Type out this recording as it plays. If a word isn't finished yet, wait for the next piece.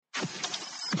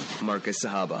Markaz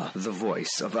Sahaba, the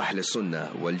voice of Ahl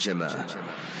Sunnah wal Jama'ah.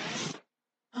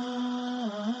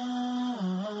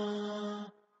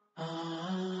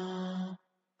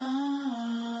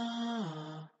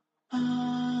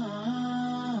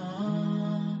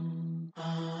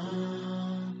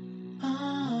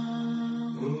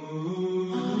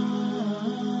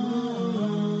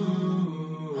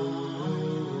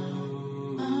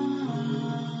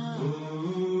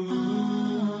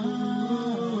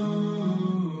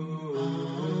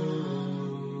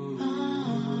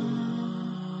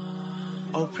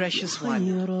 Oh, precious one,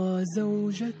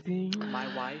 my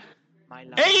wife, my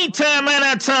love. 8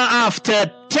 minutes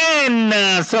after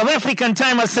 10 South African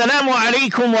time. Assalamu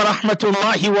alaikum wa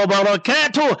rahmatullahi wa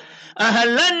barakatuh.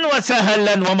 Ahlan wa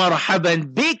sahlan wa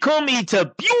marhaban bikum. It's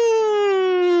a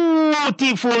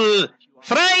beautiful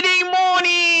Friday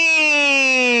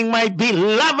morning, my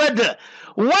beloved,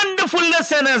 wonderful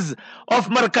listeners of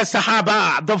Markaz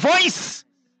Sahaba, the voice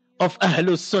of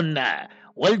Ahlus Sunnah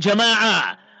wal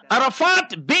Jama'ah.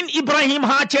 Arafat bin Ibrahim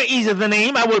Hacha is the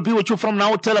name. I will be with you from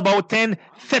now till about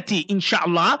 10:30,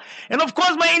 inshallah. And of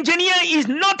course, my engineer is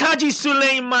not Haji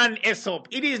Sulaiman Esop.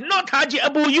 It is not Haji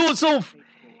Abu Yusuf.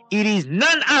 It is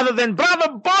none other than Brother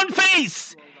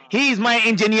Boniface. He is my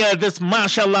engineer this,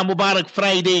 mashallah, Mubarak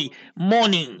Friday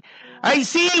morning. I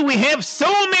see we have so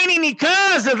many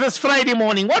nikahs this Friday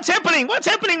morning. What's happening? What's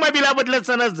happening, my beloved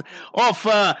listeners of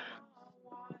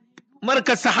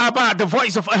Markaz Sahaba, the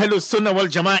voice of Ahlus Sunnah wal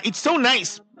Jama'ah? It's so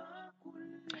nice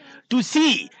to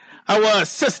see our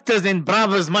sisters and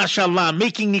brothers, mashallah,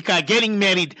 making nikah, getting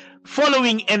married,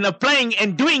 following and applying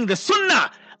and doing the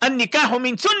sunnah, an-nikahu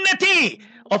min sunnati,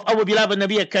 of our beloved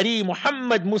Nabi Kareem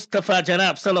Muhammad Mustafa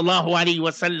Janab sallallahu alayhi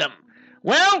wa sallam.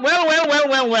 Well.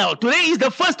 Today is the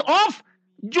first of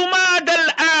Jumad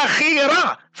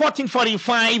al-Akhirah,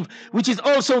 1445, which is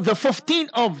also the 15th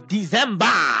of December,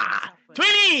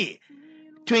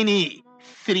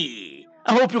 2023.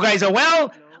 I hope you guys are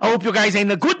well. I hope you guys are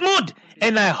in a good mood.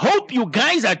 And I hope you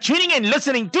guys are tuning and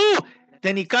listening to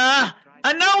the Nikah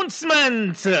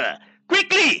announcements.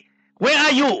 Quickly, where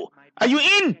are you? Are you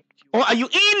in? Or are you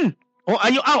in? Or are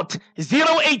you out?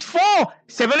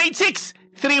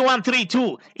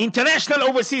 084-786-3132. International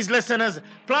overseas listeners,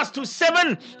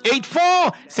 +27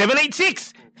 84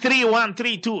 786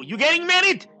 3132. You getting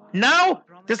married now,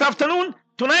 this afternoon,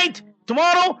 tonight,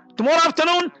 tomorrow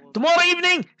afternoon, tomorrow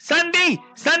evening, Sunday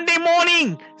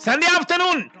morning, Sunday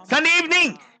afternoon, Sunday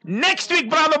evening, next week,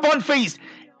 Brother Boniface,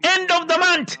 end of the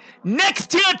month,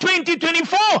 next year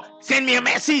 2024, send me a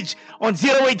message on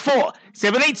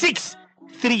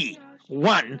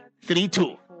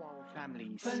 084-786-3132.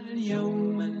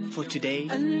 For today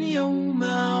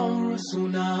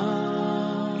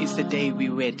is the day we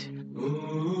wed.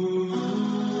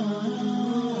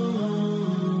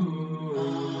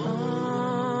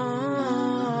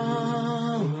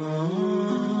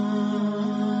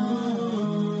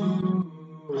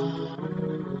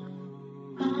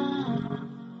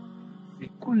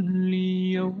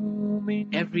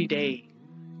 Every day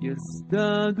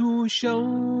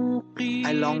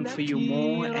I long for you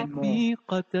more and more,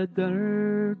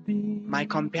 my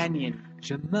companion.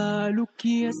 Your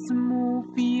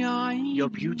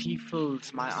beauty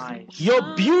fills my eyes. Your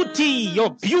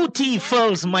beauty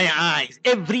fills my eyes.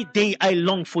 Every day I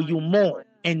long for you more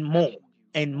and more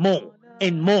and more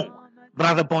and more,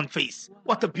 Brother Boniface.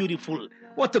 What a beautiful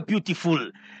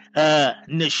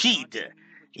nasheed.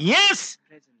 Yes,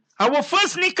 our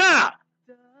first nikah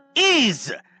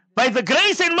is, by the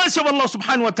grace and mercy of Allah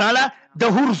subhanahu wa ta'ala, the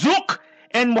Hurzuk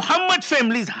and Muhammad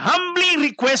families humbly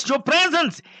request your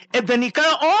presence at the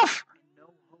nikah of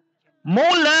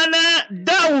Maulana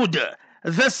Dawood,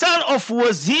 the son of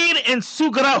Wazir and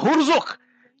Sugra Hurzuk,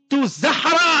 to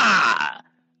Zahra,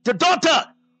 the daughter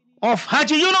of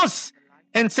Haji Yunus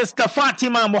and Sister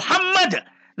Fatima Muhammad.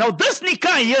 Now this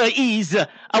nikah here is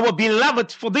our beloved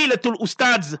Fadilatul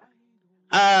Ustad's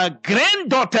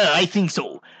granddaughter, I think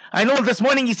so. I know this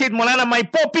morning he said, Maulana, my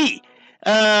poppy,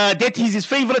 that is his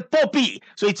favorite poppy.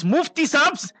 So it's Mufti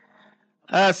Saab's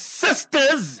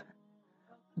sister's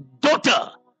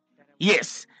daughter.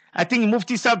 Yes, I think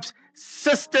Mufti Saab's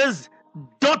sister's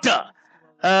daughter.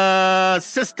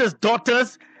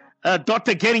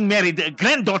 Daughter getting married,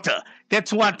 granddaughter.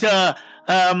 That's what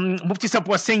Mufti Saab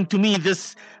was saying to me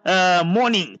this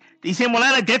morning. He said,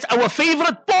 Maulana, that's our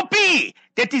favorite poppy.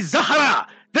 That is Zahra.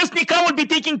 This nikah will be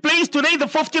taking place today, the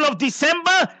 15th of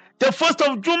December, the 1st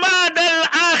of Jumad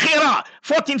al-Akhirah,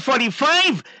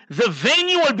 1445. The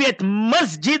venue will be at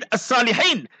Masjid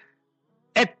As-Salihin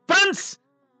at Prince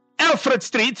Alfred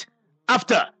Street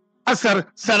after Asr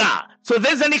Salah. So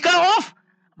there's a nikah of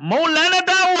Maulana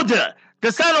Dawood,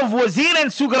 the son of Wazir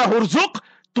and Sugra Hurzuq,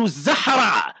 to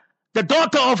Zahra, the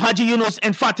daughter of Haji Yunus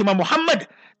and Fatima Muhammad.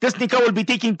 This nikah will be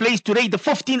taking place today, the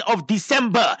 15th of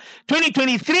December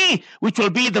 2023, which will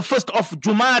be the 1st of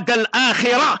Jumad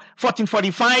al-Akhirah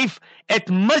 1445 at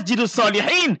Masjid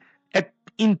al-Salihin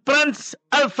in Prince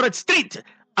Alfred Street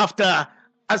after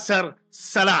Asr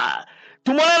Salah.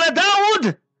 To Maulana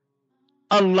Dawood,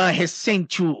 Allah has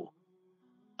sent you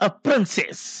a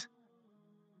princess,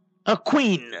 a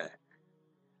queen.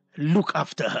 Look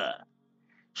after her.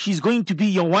 She's going to be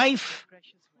your wife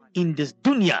in this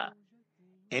dunya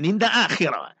and in the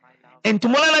akhirah. And to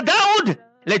Maulana Dawood,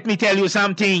 let me tell you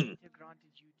something.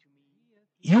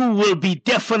 You will be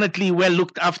definitely well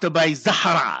looked after by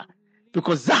Zahra,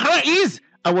 because Zahra is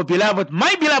our beloved,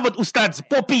 my beloved Ustad's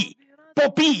Poppy.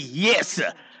 Poppy, yes.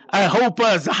 I hope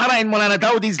Zahra and Maulana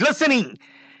Dawood is listening.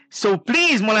 So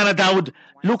please, Maulana Dawood,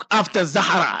 look after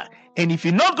Zahra. And if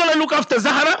you're not going to look after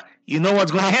Zahra, you know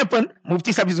what's going to happen.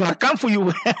 Mufti Sahib is going to come for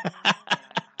you.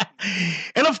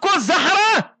 And of course,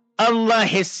 Zahra, Allah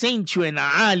has sent you an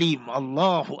alim.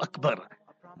 Allahu Akbar.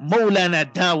 Maulana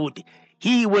Dawood,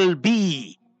 he will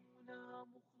be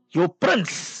your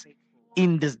prince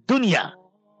in this dunya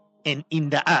and in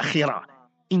the akhirah,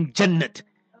 in Jannat.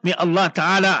 May Allah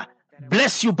Ta'ala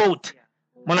bless you both,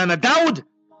 Maulana Dawood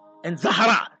and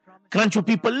Zahra. Grant you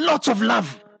people lots of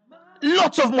love,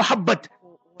 lots of muhabbat,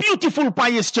 beautiful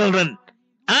pious children.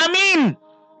 Ameen,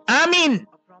 Ameen,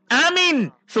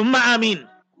 Ameen, Thumma Ameen.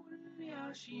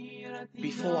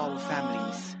 Before our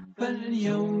families,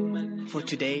 for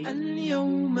today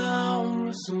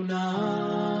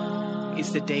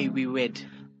is the day we wed.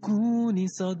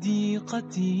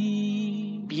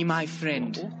 Be my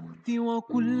friend. Be all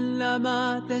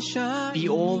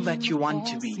that you want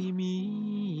to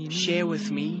be. Share with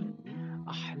me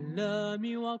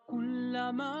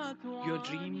your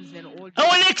dreams and all.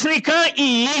 Our next nikah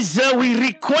is, we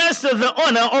request the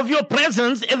honor of your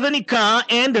presence at the nikah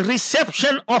and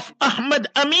reception of Ahmad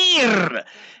Amir.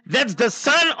 That's the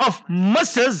son of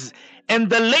Mrs. and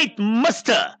the late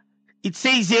Mr. It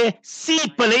says here, C.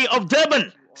 Pillay of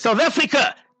Durban, South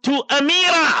Africa, to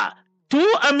Amira,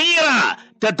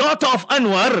 the daughter of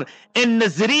Anwar and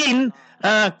Nazreen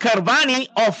Karbani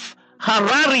of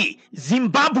Harare,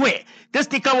 Zimbabwe. This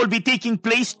nikah will be taking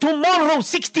place tomorrow,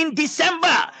 16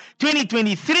 December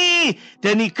 2023. The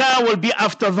nikah will be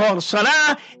after Dhuhr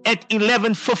Salah at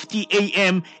 11:50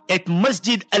 a.m. at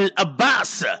Masjid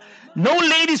Al-Abbas. No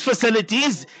ladies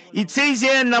facilities. It says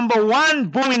here, number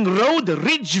 1 Boeing Road,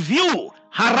 Ridgeview,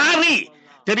 Harare.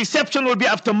 The reception will be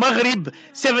after Maghrib,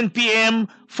 7 p.m.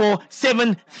 for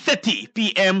 7:30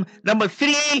 p.m. Number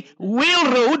 3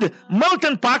 Wheel Road,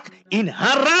 Milton Park in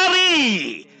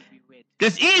Harare.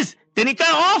 This is the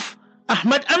nikah of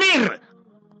Ahmad Amir,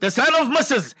 the son of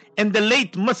Mrs. and the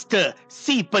late Mr.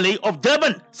 C. Pillay of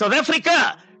Durban, South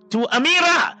Africa, to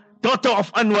Amira, daughter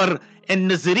of Anwar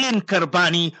and Nazreen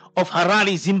Karbani of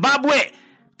Harare, Zimbabwe.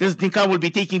 This nikah will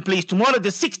be taking place tomorrow, the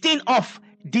 16th of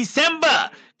December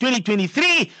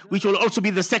 2023, which will also be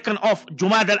the 2nd of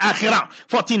Jumad al-Akhirah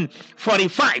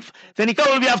 1445. The nikah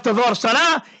will be after Dhuhr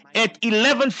Salah at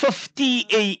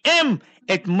 11:50 a.m.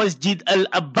 at Masjid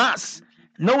Al-Abbas.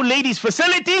 No ladies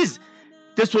facilities.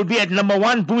 This will be at number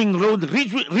 1 Boeing Road,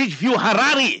 Ridgeview,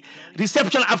 Harare.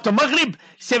 Reception after Maghrib,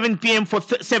 7 p.m. for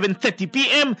 7:30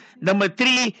 p.m. Number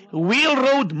 3 Wheel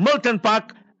Road, Milton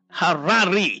Park,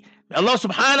 Harare. May Allah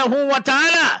subhanahu wa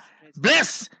ta'ala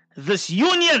bless this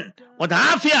union with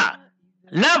afia,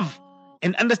 love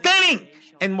and understanding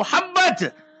and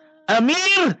muhabbat.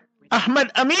 Amir,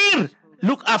 Ahmad Amir,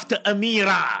 look after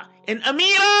Amira, and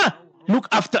Amira, look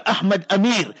after Ahmad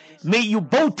Amir. May you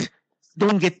both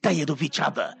don't get tired of each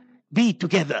other. Be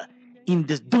together in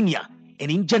this dunya and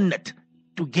in Jannat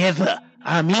together.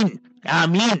 Ameen,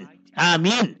 Ameen,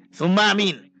 Ameen, Thumma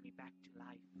Ameen.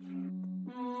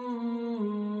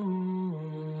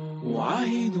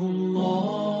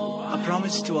 A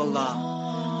promise to Allah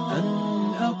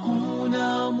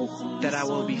that I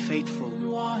will be faithful.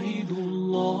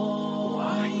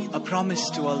 A promise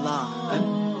to Allah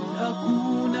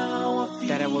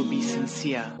that I will be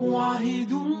sincere.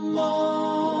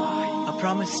 A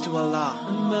promise to Allah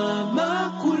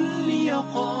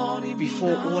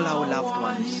before all our loved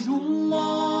ones.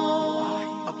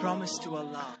 A promise to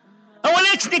Allah. Our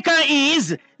next nikah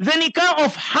is the nikah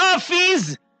of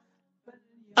Hafiz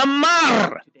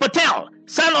Ammar Patel,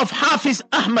 son of Hafiz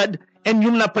Ahmad and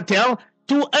Yumna Patel,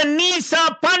 to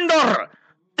Anisa Pandor,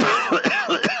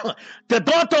 the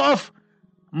daughter of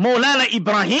Maulana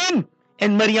Ibrahim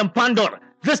and Maryam Pandor.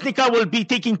 This nikah will be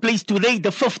taking place today, the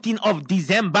 15th of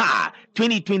December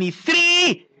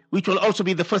 2023, which will also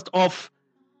be the 1st of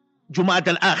Jumad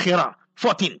al-Akhirah,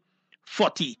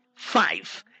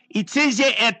 1445. It says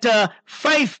here at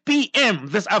 5 p.m.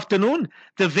 this afternoon,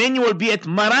 the venue will be at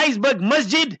Maraisburg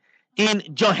Masjid in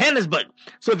Johannesburg.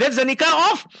 So that's the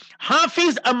nikah of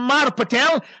Hafiz Ammar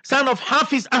Patel, son of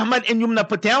Hafiz Ahmad and Yumna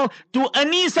Patel, to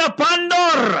Anisa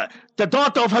Pandor, the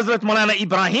daughter of Hazrat Maulana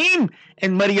Ibrahim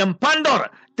and Maryam Pandor.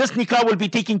 This nikah will be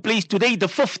taking place today, the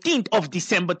 15th of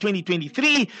December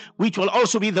 2023, which will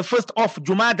also be the first of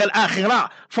Jumad al-Akhirah,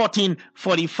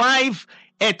 1445,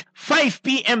 at 5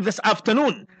 p.m. this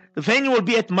afternoon. The venue will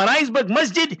be at Maraisburg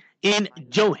Masjid in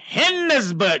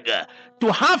Johannesburg.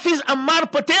 To Hafiz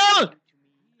Ammar Patel,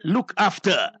 look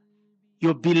after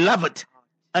your beloved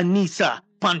Anisa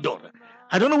Pandor.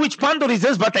 I don't know which Pandor is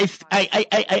this, but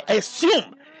I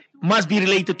assume must be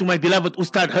related to my beloved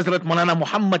Ustad Hazrat Maulana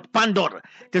Muhammad Pandor.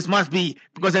 This must be,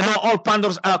 because I know all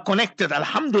Pandors are connected,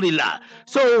 alhamdulillah.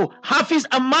 So Hafiz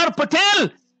Ammar Patel,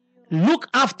 look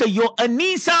after your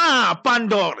Anisa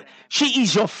Pandor. She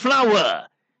is your flower.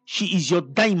 She is your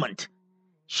diamond.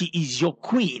 She is your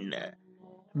queen.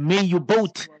 May you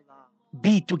both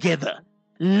be together,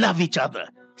 love each other,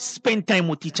 spend time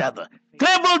with each other,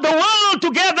 travel the world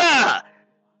together.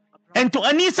 And to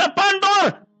Anisa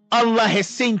Pandor, Allah has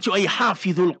sent you a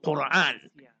Hafidul Quran.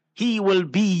 He will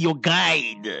be your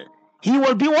guide. He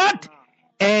will be what?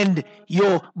 And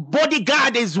your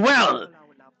bodyguard as well.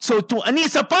 So to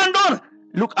Anisa Pandor,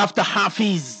 look after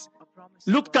Hafiz.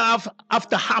 Look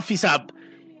after Hafizab.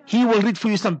 He will read for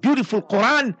you some beautiful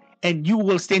Quran, and you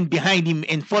will stand behind him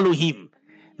and follow him.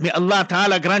 May Allah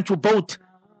Ta'ala grant you both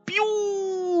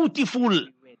beautiful,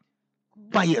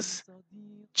 pious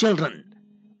children.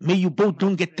 May you both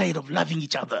don't get tired of loving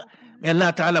each other. May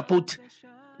Allah Ta'ala put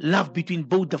love between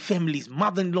both the families,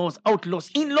 mother-in-laws, outlaws,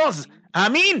 in-laws.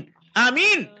 Ameen,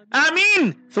 ameen,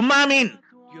 ameen, thumma ameen.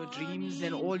 Your dreams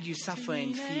and all you suffer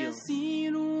and feel.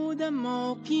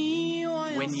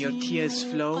 When your tears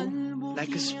flow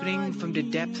like a spring from the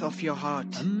depth of your heart,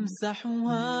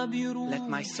 let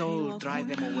my soul dry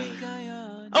them away.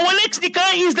 Our next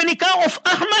nikah is the nikah of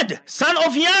Ahmad, son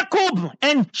of Yaqub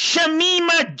and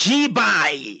Shamima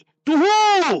Jibai. To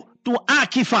who? To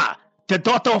Akifa, the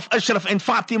daughter of Ashraf and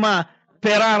Fatima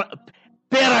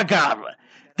Peragar.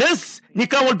 This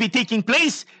nikah will be taking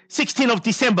place 16th of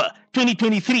December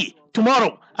 2023,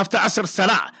 tomorrow after Asr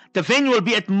Salah. The venue will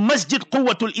be at Masjid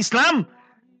Quwwatul Islam,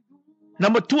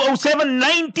 number 207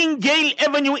 Nightingale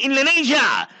Avenue in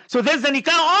Lenasia. So there's the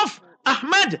nikah of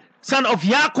Ahmad, son of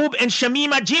Yaqub and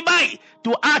Shamima Jibai,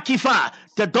 to Akifa,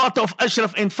 the daughter of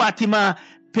Ashraf and Fatima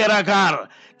Peragar.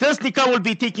 This nikah will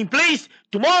be taking place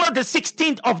tomorrow, the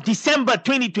 16th of December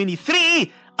 2023,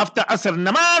 after Asr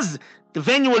Namaz. The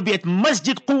venue will be at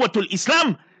Masjid Quwwatul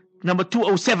Islam, number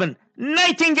 207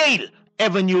 Nightingale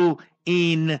Avenue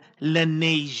in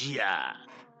Lenasia.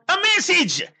 A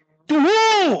message to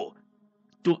who?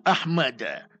 To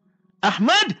Ahmad.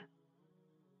 Ahmad,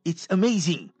 it's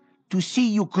amazing to see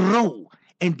you grow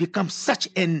and become such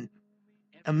an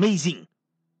amazing,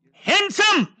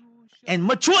 handsome and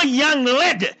mature young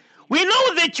lad. We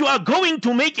know that you are going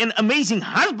to make an amazing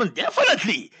husband,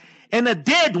 definitely, and a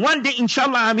dad one day,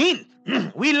 inshallah. Ameen.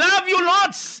 We love you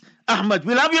lots, Ahmad.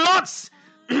 We love you lots.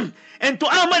 And to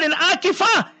Ahmad and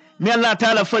Akifa, may Allah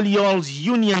Ta'ala fill y'all's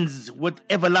unions with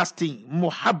everlasting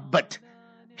muhabbat,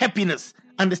 happiness,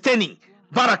 understanding,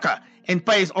 barakah, and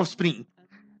pious offspring.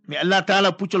 May Allah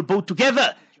Ta'ala put you both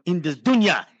together in this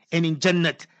dunya and in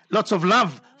Jannat. Lots of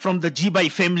love from the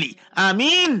Jibai family.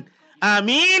 Ameen,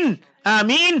 ameen,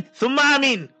 ameen, thumma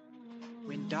ameen.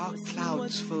 When dark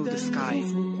clouds fill the sky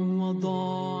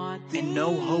and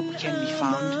no hope can be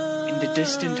found in the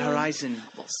distant horizon,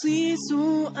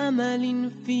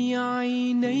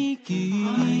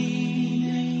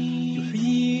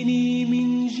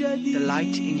 the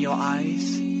light in your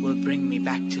eyes will bring me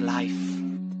back to life.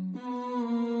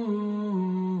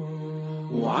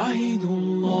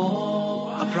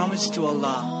 A promise to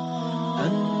Allah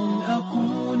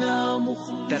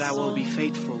that I will be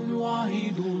faithful.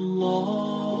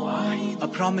 A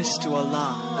promise to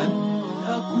Allah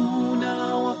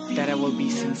that I will be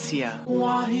sincere. A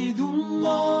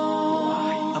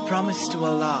promise to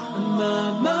Allah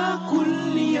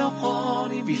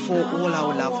before all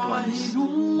our loved ones.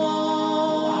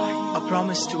 A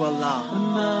promise to Allah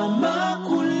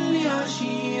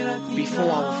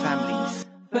before our families.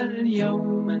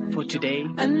 For today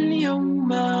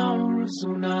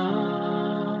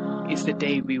is the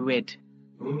day we wed.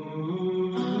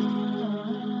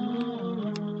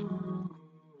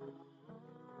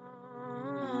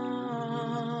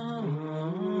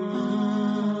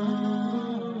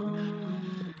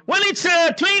 Well, it's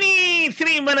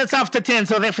 23 minutes after 10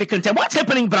 South African time. What's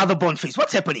happening, Brother Boniface?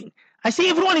 What's happening? I see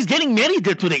everyone is getting married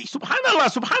today. Subhanallah,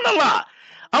 subhanallah.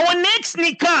 Our next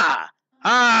nikah.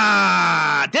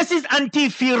 This is Auntie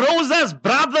Firoza's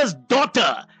brother's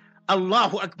daughter.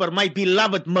 Allahu Akbar, my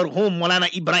beloved marhum Maulana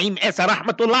Ibrahim Esa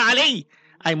Rahmatullah alayhi.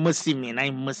 I miss him, man. I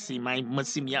miss him,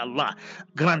 Ya Allah.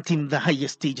 Grant him the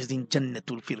highest stages in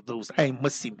Jannatul Firdaus. I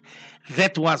miss him.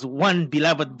 That was one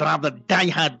beloved brother,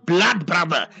 diehard blood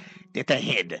brother that I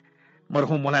had.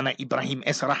 Marhum Maulana Ibrahim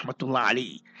Esa Rahmatullah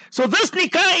alayhi. So this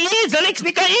nikah is, the next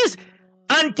nikah is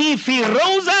Auntie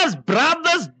Firoza's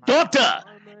brother's daughter.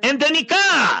 And the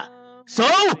nikah. So,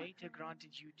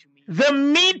 the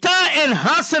Mita and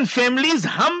Hassan families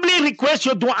humbly request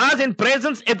your du'as and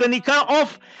presence at the nikah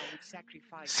of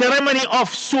ceremony of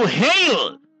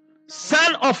Suhail,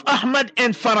 son of Ahmad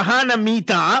and Farhana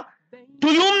Mita, to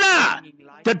Yumna,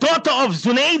 the daughter of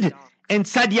Zunaid and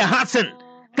Sadia Hassan.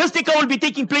 This nikah will be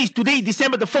taking place today,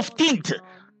 December the 15th,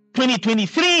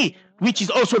 2023, which is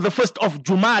also the first of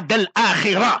Jumad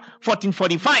al-Akhirah,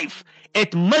 1445,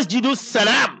 at Masjidus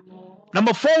Salam,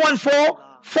 number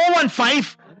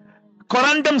 415,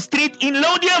 Corandum Street in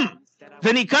Lodium.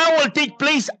 The nikah will take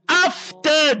place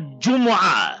after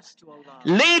Jumu'ah.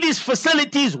 Ladies'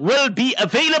 facilities will be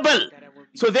available.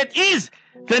 So that is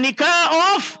the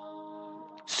nikah of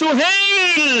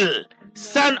Suhail,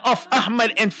 son of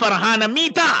Ahmad and Farhana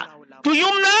Mita, to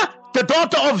Yumna, the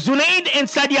daughter of Zunaid and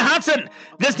Sadia Hassan.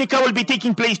 This nikah will be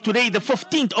taking place today, the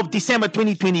 15th of December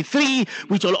 2023,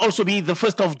 which will also be the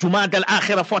first of Jumad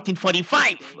al-Akhirah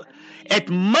 1445, at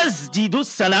Masjidus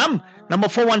Salam, number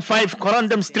 415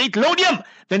 Corandum Street, Lodium.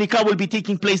 The nikah will be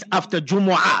taking place after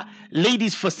Jumu'ah.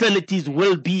 Ladies' facilities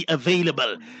will be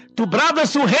available. To Brother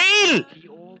Suhail,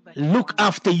 look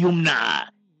after Yumna.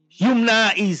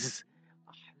 Yumna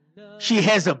she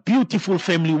has a beautiful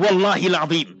family. Wallahi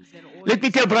al-Azim. Let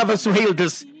me tell Brother Suhail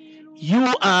this.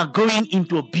 You are going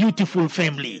into a beautiful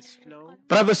family.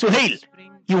 Brother Suhail,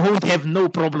 you won't have no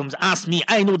problems. Ask me.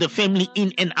 I know the family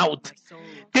in and out.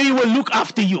 They will look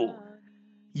after you.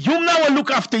 Yumna will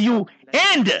look after you.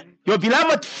 And your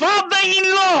beloved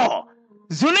father-in-law,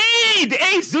 Zunaid.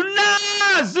 Hey, Zuna.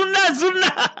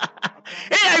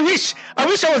 Hey, I wish I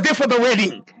was there for the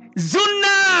wedding.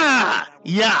 Zuna.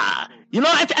 Yeah. You know,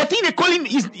 I think they call him,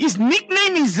 his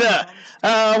nickname is,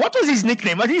 what was his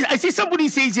nickname? I see somebody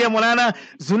says here, Maulana,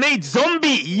 Zunaid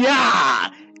Zombie. Yeah.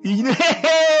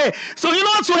 So you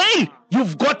know what, Suhail?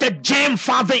 You've got a gem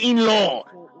father-in-law.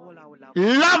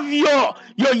 Love your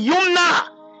Yumna,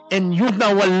 and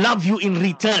Yumna will love you in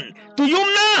return. To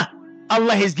Yumna,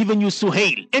 Allah has given you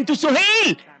Suhail. And to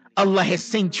Suhail, Allah has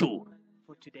sent you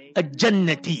a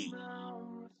Jannati,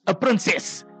 a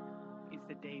princess,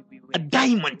 a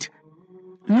diamond.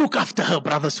 Look after her,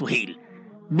 Brother Suhail.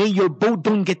 May your both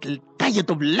don't get tired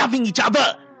of loving each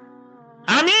other.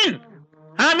 Ameen.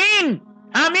 Ameen.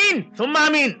 Ameen. Thumma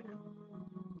ameen.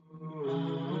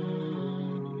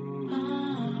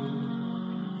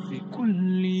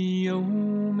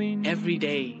 Every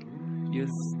day,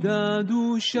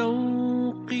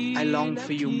 I long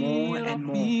for you more and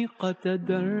more.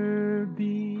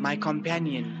 My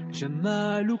companion,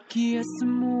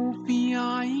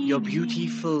 your beauty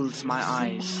fills my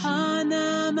eyes.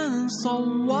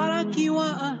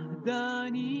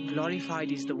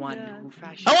 Glorified is the one who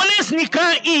fashioned. Our next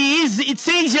nikah is, it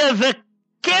says here, the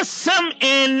Qasem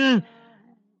and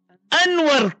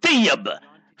Anwar Tayyib.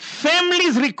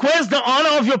 Families request the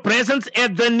honor of your presence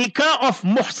at the nikah of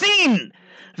Muhsin,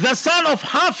 the son of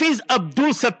Hafiz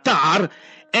Abdul Sattar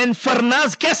and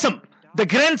Farnaz Qasem, the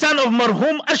grandson of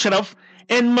Marhum Ashraf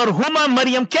and Marhuma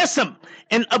Maryam Qasem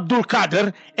and Abdul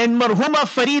Qadir and Marhuma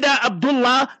Farida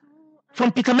Abdullah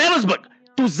from Pietermaritzburg,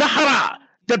 to Zahra,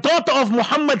 the daughter of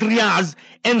Muhammad Riaz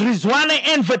and Rizwana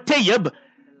Anwar Tayyib,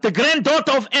 the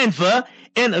granddaughter of Anwar,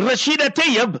 and Rashida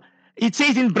Tayyib. It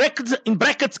says in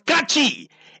brackets Kachi,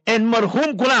 and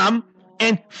Marhum Ghulam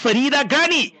and Farida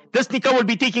Ghani. This nikah will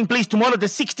be taking place tomorrow, the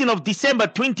 16th of December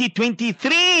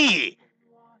 2023,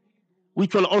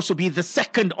 which will also be the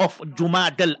 2nd of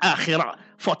Jumad al-Akhirah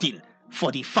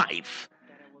 1445.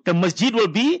 The masjid will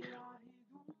be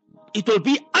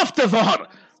after Dhuhr.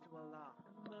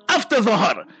 After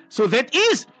Dhuhr. So that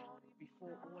is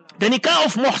the nikah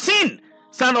of Muhsin,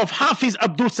 son of Hafiz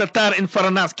Abdul Sattar and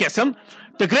Farnaz Qasem,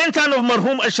 the grandson of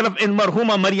Marhum Ashraf and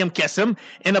Marhuma Maryam Qasem,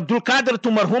 and Abdul Qadir to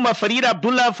Marhuma Farida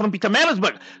Abdullah from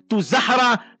Pietermaritzburg, to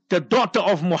Zahra, the daughter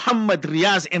of Muhammad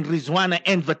Riaz and Rizwana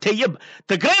Anwar Tayyib,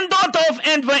 the granddaughter of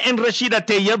Anwar and Rashida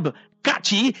Tayyib,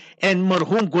 Kachi, and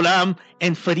Marhum Ghulam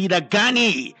and Farida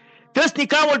Ghani. This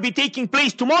nikah will be taking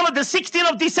place tomorrow, the 16th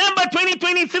of December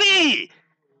 2023,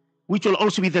 which will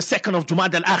also be the 2nd of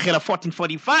Jumada al-Akhirah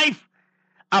 1445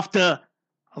 after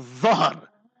Dhuhr.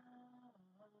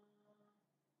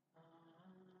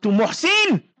 To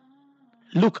Muhsin,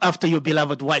 look after your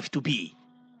beloved wife to be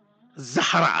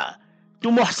Zahra. To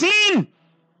Muhsin,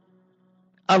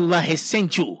 Allah has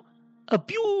sent you a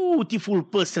beautiful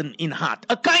person in heart,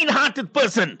 a kind-hearted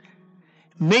person.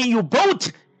 May you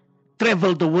both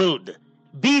travel the world.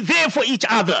 Be there for each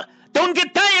other. Don't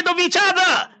get tired of each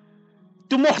other.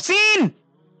 To Muhsin,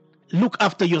 look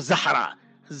after your Zahra.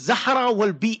 Zahra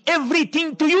will be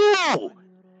everything to you.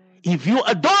 If you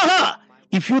adore her,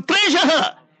 if you treasure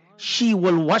her, she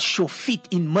will wash your feet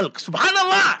in milk.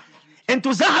 Subhanallah. And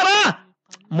to Zahra,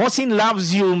 Muhsin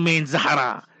loves you, man,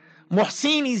 Zahra.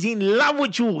 Muhsin is in love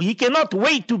with you. He cannot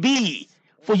wait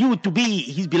for you to be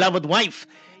his beloved wife.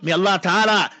 May Allah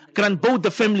Ta'ala grant both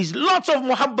the families lots of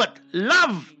muhabbat,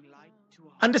 love,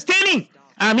 understanding.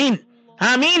 Ameen,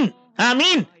 ameen,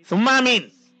 ameen, thumma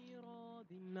ameen.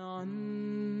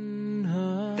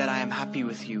 That I am happy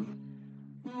with you.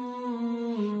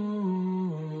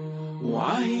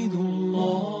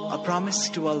 A promise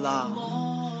to Allah.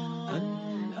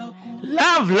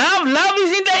 Love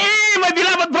is in the air, my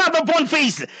beloved brother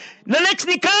Boniface. The next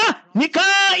nikah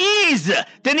is the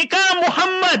nikah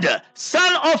Muhammad,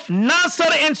 son of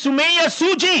Nasr and Sumayya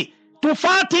Suji, to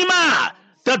Fatima,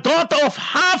 the daughter of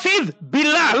Hafiz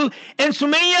Bilal and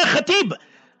Sumayya Khatib.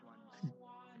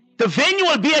 The venue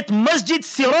will be at Masjid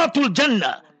Siratul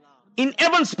Jannah in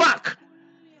Evans Park.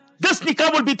 This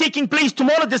nikah will be taking place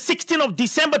tomorrow, the 16th of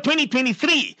December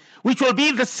 2023, which will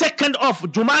be the 2nd of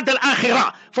Jumada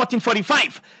al-Akhirah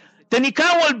 1445. The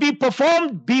nikah will be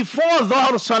performed before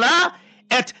Dhuhr Salah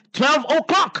at 12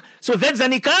 o'clock. So that's the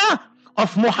nikah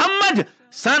of Muhammad,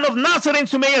 son of Nasr and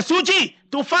Sumayya Suji,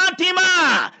 to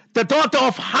Fatima, the daughter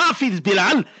of Hafiz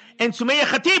Bilal and Sumayya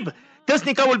Khatib. This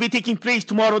nikah will be taking place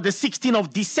tomorrow, the 16th of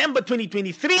December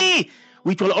 2023,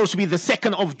 which will also be the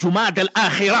 2nd of Jumada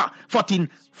al-Akhirah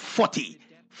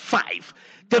 1445.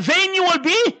 The venue will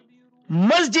be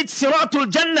Masjid Siratul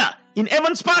Jannah in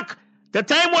Evans Park. The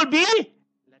time will be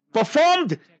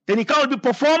performed, the nikah will be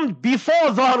performed before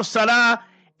Dhuhr Salah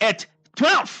at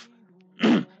 12.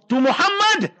 To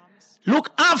Muhammad,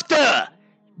 look after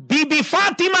Bibi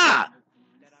Fatima.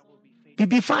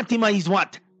 Bibi Fatima is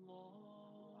what?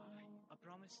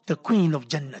 The Queen of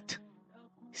Jannat.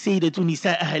 Sayyidatu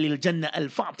Nisa Ahlil Jannah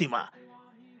al-Fatima.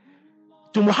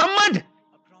 To Muhammad,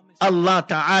 Allah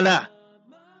Ta'ala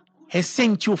has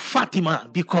sent you Fatima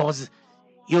because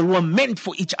you were meant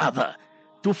for each other.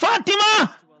 To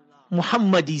Fatima,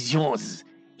 Muhammad is yours.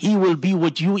 He will be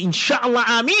with you, inshallah,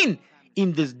 ameen,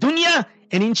 in this dunya,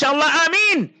 and inshallah,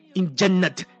 ameen, in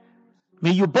Jannat.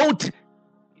 May you both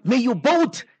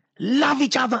love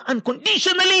each other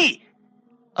unconditionally.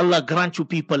 Allah grant you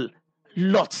people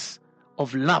lots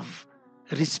of love,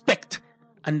 respect,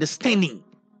 understanding,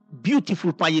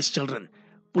 beautiful, pious children.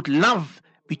 Put love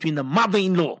between the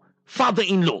mother-in-law,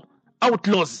 father-in-law,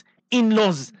 outlaws,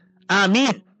 in-laws.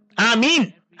 Ameen,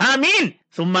 ameen, ameen,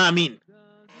 thumma ameen.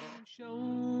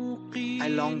 I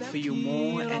long for you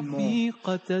more and more.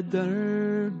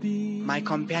 My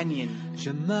companion,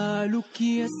 your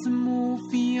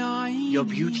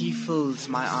beauty fills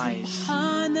my eyes.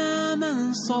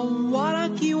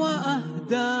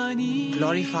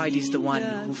 Glorified is the one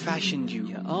who fashioned you.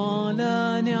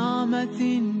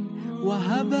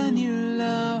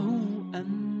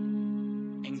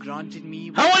 Granted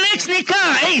me. Our next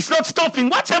nikah, hey, it's not stopping.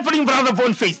 What's happening, brother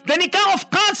Boniface? The nikah of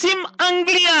Qasim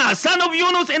Anglia, son of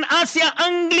Yunus and Asia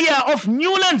Anglia of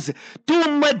Newlands, to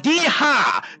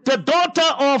Madiha, the daughter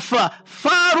of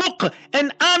Farouk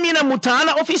and Amina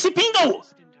Mutala of Isipingo.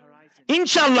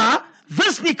 Inshallah,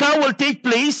 this nikah will take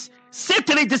place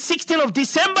Saturday the 16th of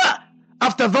December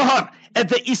after Dhuhr at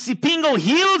the Isipingo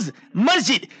Hills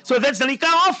Masjid. So that's the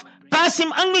nikah of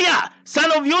Qasim Anglia,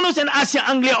 son of Yunus and Asia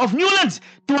Anglia of Newlands,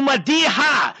 to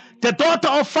Madiha, the daughter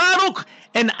of Farouk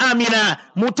and Amina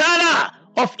Mutala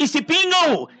of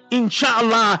Isipingo.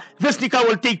 Inshallah, this nikah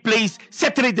will take place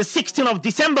Saturday the 16th of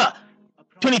December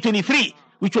 2023,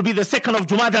 which will be the 2nd of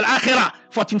Jumada al-Akhirah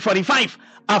 1445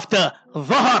 after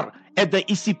Dhuhr at the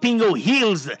Isipingo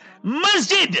Hills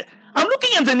Masjid. I'm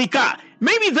looking at the nikah.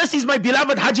 Maybe this is my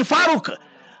beloved Haji Farouk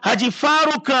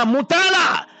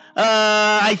Mutala.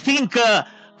 I think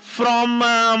from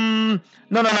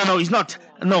no, he's not.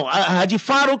 No, Haji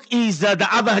Farouk is the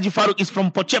other Haji Farouk is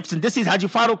from Pochepson. This is Haji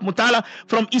Farouk Mutala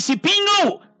from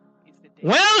Isipingo.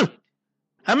 Well,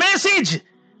 a message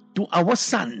to our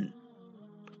son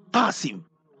Qasim.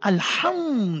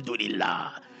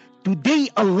 Alhamdulillah. Today,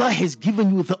 Allah has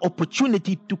given you the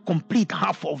opportunity to complete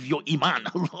half of your iman.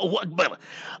 Allahu Akbar.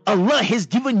 Allah has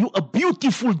given you a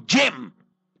beautiful gem,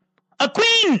 a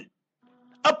queen,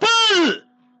 a pearl,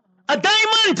 a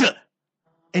diamond,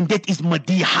 and that is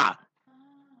Madiha.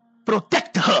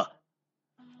 Protect her,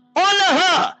 honor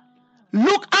her,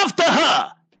 look after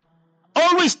her,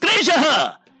 always treasure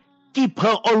her, keep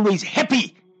her always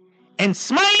happy and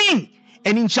smiling,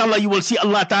 and inshallah you will see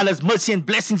Allah Ta'ala's mercy and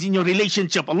blessings in your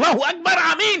relationship. Allahu Akbar,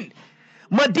 Ameen.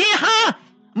 Madiha,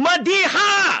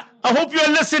 Madiha. I hope you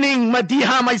are listening,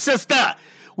 Madiha, my sister.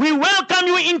 We welcome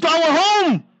you into our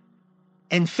home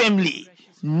and family,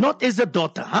 not as a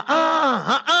daughter,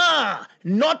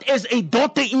 not as a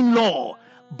daughter-in-law,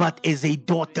 but as a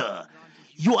daughter.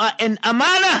 You are an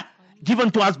amana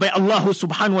given to us by Allah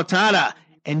subhanahu wa ta'ala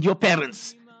and your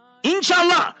parents.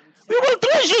 Inshallah, we will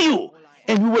treasure you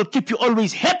and we will keep you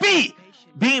always happy,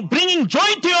 bringing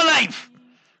joy to your life.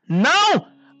 Now,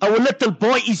 our little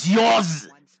boy is yours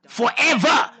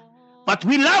forever, but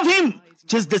we love him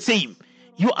just the same.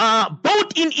 You are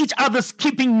both in each other's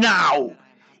keeping now.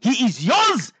 He is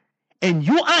yours and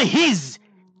you are his.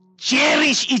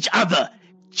 Cherish each other.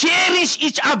 Cherish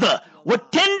each other with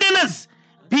tenderness.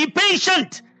 Be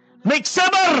patient. Make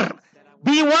sabr.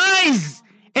 Be wise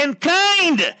and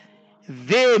kind.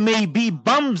 There may be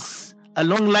bumps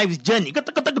along life's journey.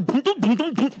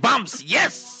 Bumps,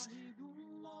 yes.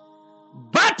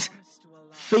 But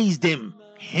face them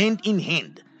hand in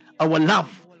hand. Our love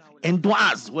and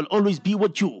du'as will always be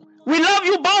with you. We love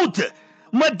you both.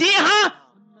 Madiha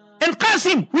and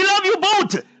Qasim, we love you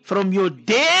both. From your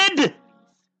dad,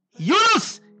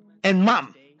 Yunus, and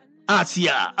mom,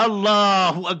 Asiya.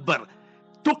 Allahu Akbar.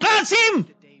 To Qasim,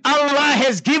 Allah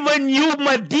has given you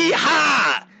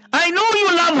Madiha. I know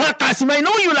you love her, Qasim. I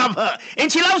know you love her.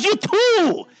 And she loves you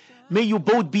too. May you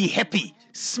both be happy,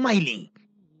 smiling.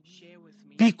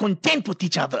 Be content with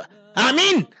each other.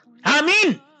 Ameen.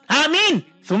 Ameen. Ameen.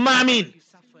 Thumma ameen.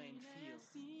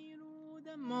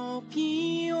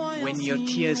 When your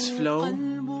tears flow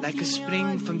like a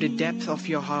spring from the depth of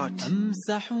your heart,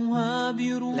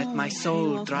 let my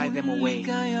soul dry them away.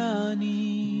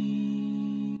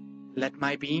 Let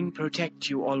my being protect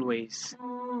you always.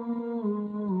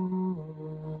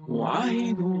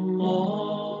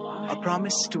 A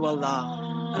promise to Allah.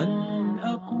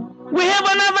 We have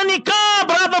another nikah,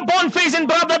 Brother Boniface and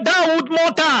Brother Dawood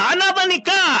Mota. Another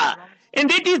nikah.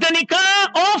 And it is the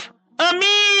nikah of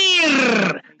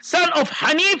Amir, son of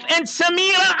Hanif and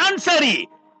Samira Ansari.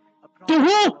 To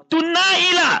who? To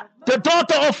Naila, the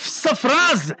daughter of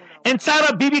Safraz and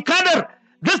Sarah Bibi Qadr.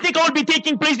 This nikah will be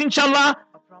taking place, inshallah,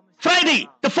 Friday,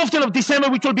 the 15th of December,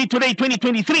 which will be today,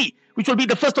 2023, which will be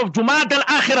the 1st of Jumad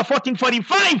al-Akhirah,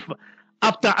 1445,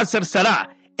 after Asr Salah,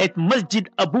 at Masjid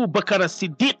Abu Bakr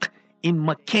as-Siddiq in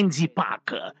Mackenzie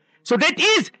Park. So that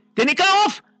is the nikah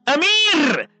of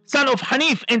Amir, son of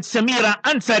Hanif and Samira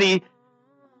Ansari,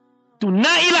 to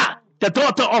Naila, the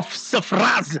daughter of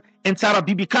Safraz and Sarah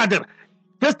Bibi Qadr.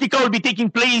 This nikah will be taking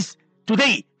place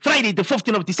today, Friday, the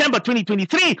 15th of December,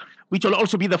 2023, which will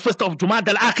also be the 1st of Jumad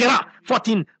al-Akhirah,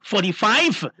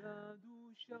 1445,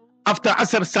 after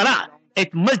Asr Salah,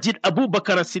 at Masjid Abu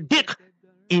Bakr as-Siddiq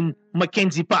in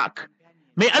Mackenzie Park.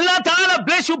 May Allah Ta'ala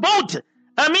bless you both,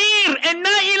 Amir and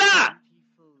Naila.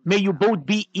 May you both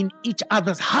be in each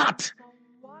other's heart.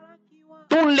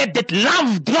 Don't let that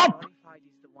love drop.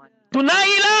 To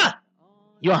Naila,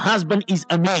 your husband is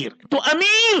Amir. To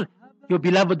Amir, your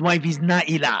beloved wife is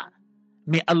Naila.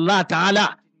 May Allah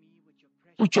Ta'ala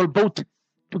put you both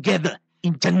together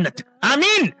in Jannat.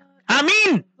 Ameen.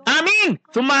 Ameen. Ameen.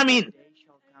 Thumma ameen.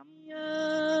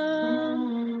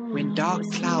 When dark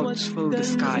clouds fill the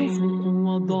sky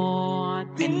and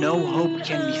no hope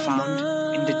can be found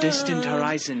in the distant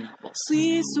horizon,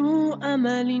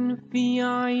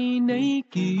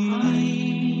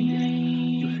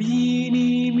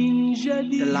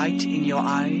 the light in your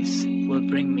eyes will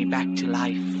bring me back to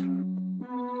life.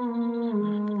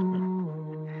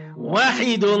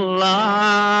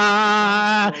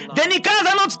 Wahidullah. The nikahs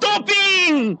are not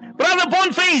stopping. Brother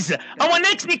Boniface, our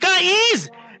next nikah is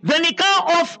the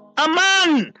nikah of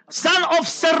Aman, son of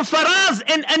Sarfaraz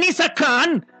and Anisa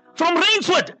Khan from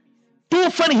Rainswood, to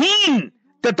Farheen,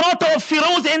 the daughter of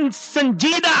Firoz and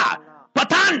Sanjida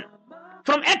Patan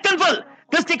from Actonville.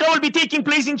 This nikah will be taking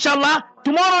place, inshallah,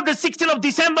 tomorrow, the 16th of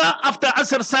December, after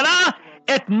Asr Salah,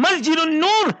 at Masjid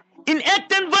al-Nur in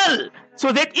Actonville.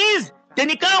 So that is the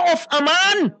nikah of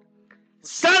Aman,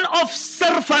 son of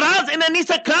Sarfaraz and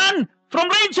Anisa Khan from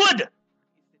Rainswood,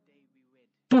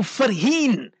 to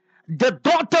Farheen, the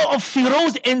daughter of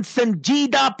Firoz and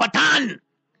Sanjida Patan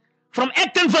from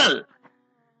Actonville.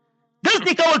 This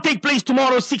nikah will take place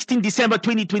tomorrow, 16 December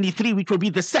 2023, which will be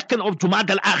the 2nd of Jumad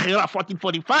al-Akhirah,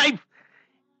 1445,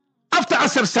 after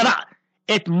Asr Salah,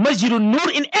 at Masjid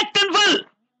al-Nur in Actonville.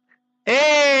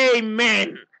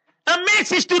 Amen. A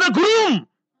message to the groom.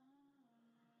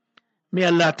 May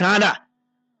Allah Ta'ala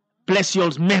bless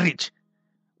y'all's marriage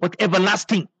with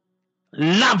everlasting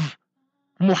love,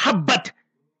 muhabbat,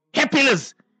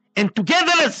 happiness, and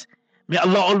togetherness. May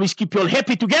Allah always keep you all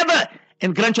happy together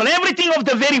and grant you all everything of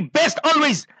the very best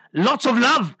always. Lots of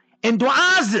love and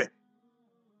du'as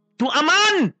to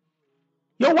Aman.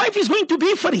 Your wife is going to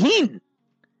be Farheen.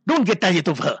 Don't get tired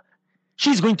of her.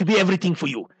 She's going to be everything for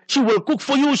you. She will cook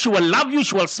for you. She will love you.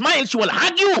 She will smile. She will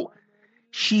hug you.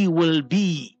 She will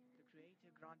be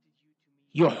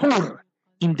your hur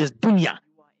in this dunya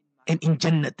and in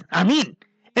Jannat. Ameen.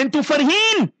 And to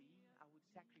Farheen,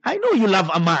 I know you love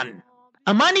Aman.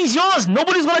 Aman is yours.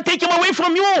 Nobody's going to take him away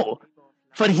from you.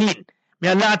 Farheen, may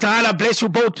Allah Ta'ala bless you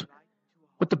both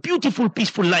with a beautiful,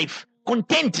 peaceful life.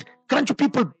 Content. Grant you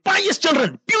people pious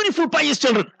children. Beautiful, pious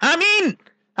children. Ameen.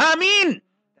 Ameen.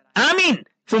 Ameen.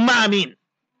 Thumma ameen.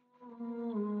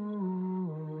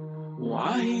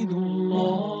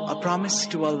 A promise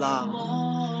to Allah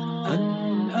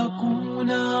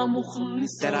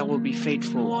that I will be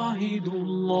faithful.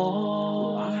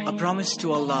 A promise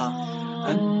to Allah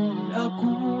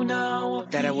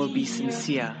that I will be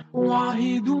sincere.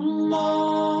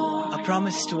 A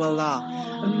promise to Allah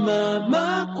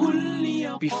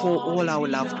before all our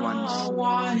loved ones.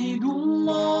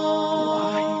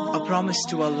 A promise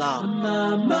to Allah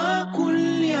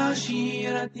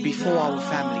before our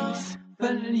families.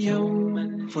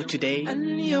 For today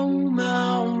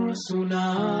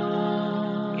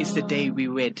is the day we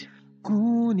wed.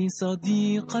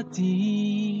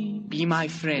 Be my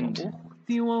friend.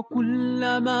 Be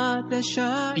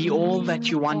all that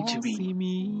you want to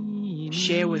be.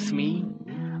 Share with me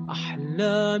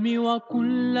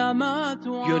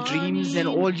your dreams and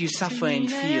all you suffer and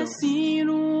feel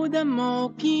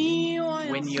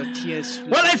when your tears flow.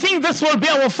 Well, I think this will be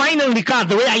our final nikah,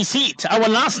 the way I see it. Our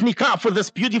last nikah for this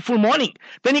beautiful morning.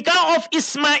 The nikah of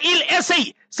Ismail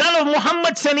Essay, son of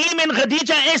Muhammad Salim and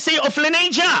Khadija Essay of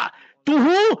Lenaja. To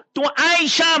who? To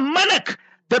Aisha Manak,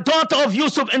 the daughter of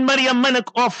Yusuf and Maryam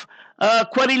Manak of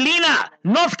Quarilina,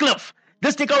 Northcliffe.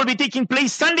 This nikah will be taking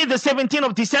place Sunday, the 17th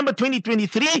of December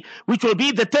 2023, which will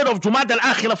be the 3rd of Jumad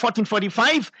al-Akhirah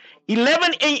 1445,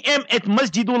 11 a.m. at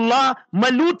Masjidullah,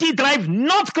 Maluti Drive,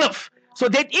 Northcliffe. So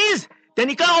that is the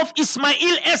nikah of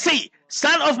Ismail Essay,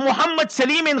 son of Muhammad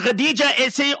Salim and Khadija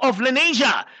Essay of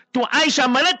Lenaja, to Aisha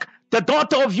Manak, the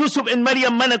daughter of Yusuf and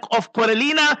Maryam Manak of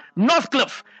Quarilina,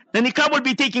 Northcliffe. The nikah will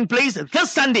be taking place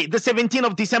this Sunday, the 17th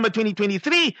of December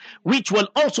 2023, which will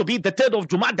also be the 3rd of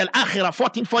Jumad al-Akhirah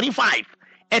 1445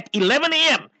 at 11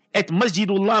 a.m. at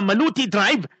Masjidullah Maluti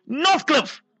Drive,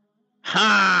 Northcliffe.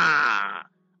 Ha!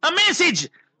 A message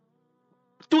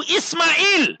to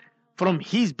Ismail from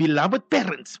his beloved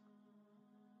parents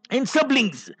and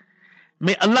siblings.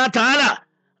 May Allah Ta'ala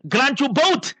grant you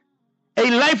both a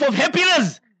life of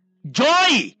happiness,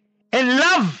 joy, and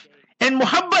love, and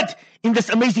muhabbat in this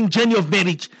amazing journey of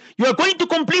marriage. You are going to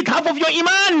complete half of your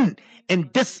iman.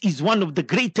 And this is one of the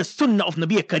greatest sunnah of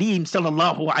Nabi Kareem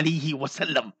sallallahu alayhi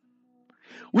wasallam.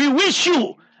 We wish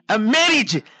you a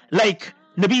marriage like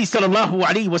Nabi sallallahu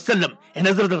alayhi wasallam and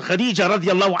Hazrat Khadija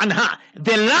radiallahu anha.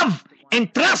 The love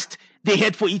and trust they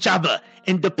had for each other,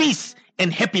 and the peace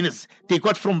and happiness they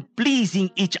got from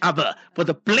pleasing each other for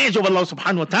the pleasure of Allah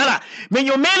subhanahu wa ta'ala. May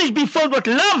your marriage be filled with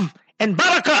love and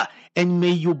barakah, and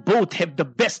may you both have the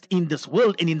best in this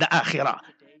world and in the akhirah.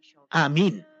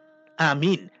 Ameen.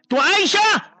 Ameen. To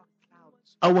Aisha,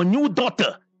 our new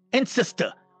daughter and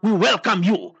sister, we welcome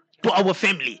you to our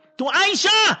family. To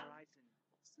Aisha,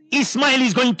 Ismail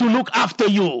is going to look after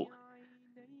you.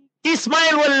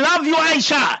 Ismail will love you,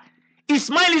 Aisha.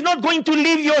 Ismail is not going to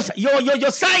leave your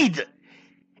side.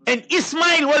 And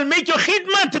Ismail will make your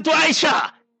khidmat to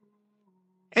Aisha.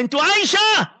 And to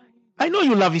Aisha, I know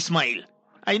you love Ismail.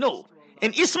 I know.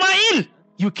 And Ismail,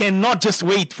 you cannot just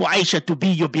wait for Aisha to be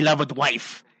your beloved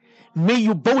wife. May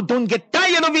you both don't get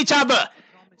tired of each other.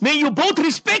 May you both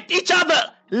respect each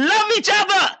other, love each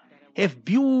other, have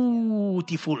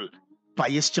beautiful,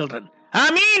 pious children.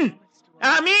 Ameen.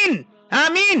 Ameen.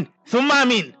 Ameen. Thumma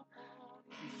ameen.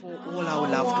 For all our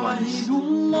loved ones,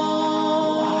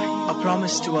 a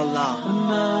promise to Allah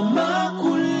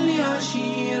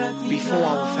before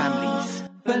our families.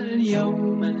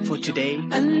 For today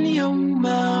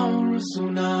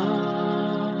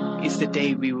is the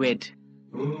day we wed.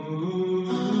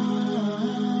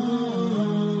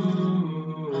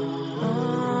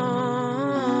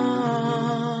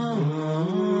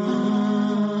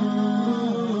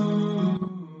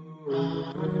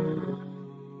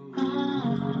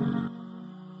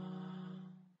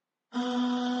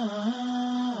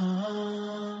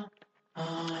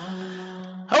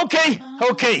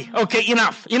 Okay,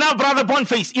 enough, brother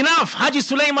Boniface, enough. Haji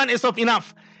Sulaiman Esop,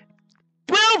 enough.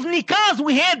 12 nikahs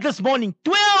we had this morning.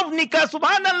 12 nikahs,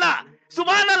 subhanallah,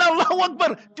 Allahu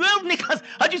Akbar. 12 nikahs.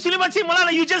 Haji Sulaiman say,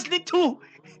 Malana, you just need to.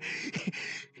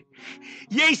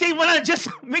 Yeah, he say, Malana, just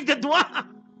make the dua.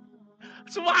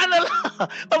 Subhanallah,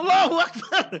 Allahu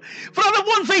Akbar. Brother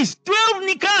Boniface, 12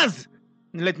 nikahs.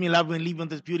 Let me love and live on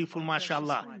this beautiful,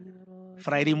 mashallah,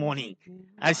 Friday morning.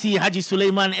 I see Haji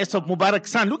Sulaiman Esop Mubarak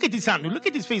son. Look at his son. Look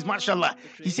at his face, mashallah.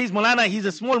 He says, Malana, he's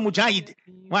a small mujahid.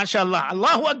 Mashallah.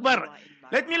 Allahu Akbar.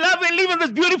 Let me love and live on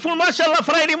this beautiful, mashallah,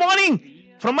 Friday morning.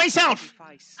 From myself,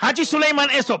 Haji Sulaiman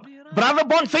Esop, Brother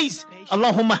Boniface.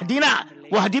 Allahumma hdina,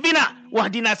 wahdibina,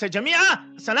 wahdina sa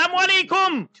jami'a. Assalamu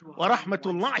alaikum wa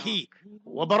rahmatullahi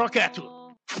wa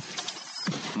barakatuh.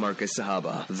 Markaz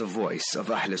Sahaba, the voice of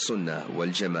Ahl Sunnah wal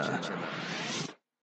Jama'ah.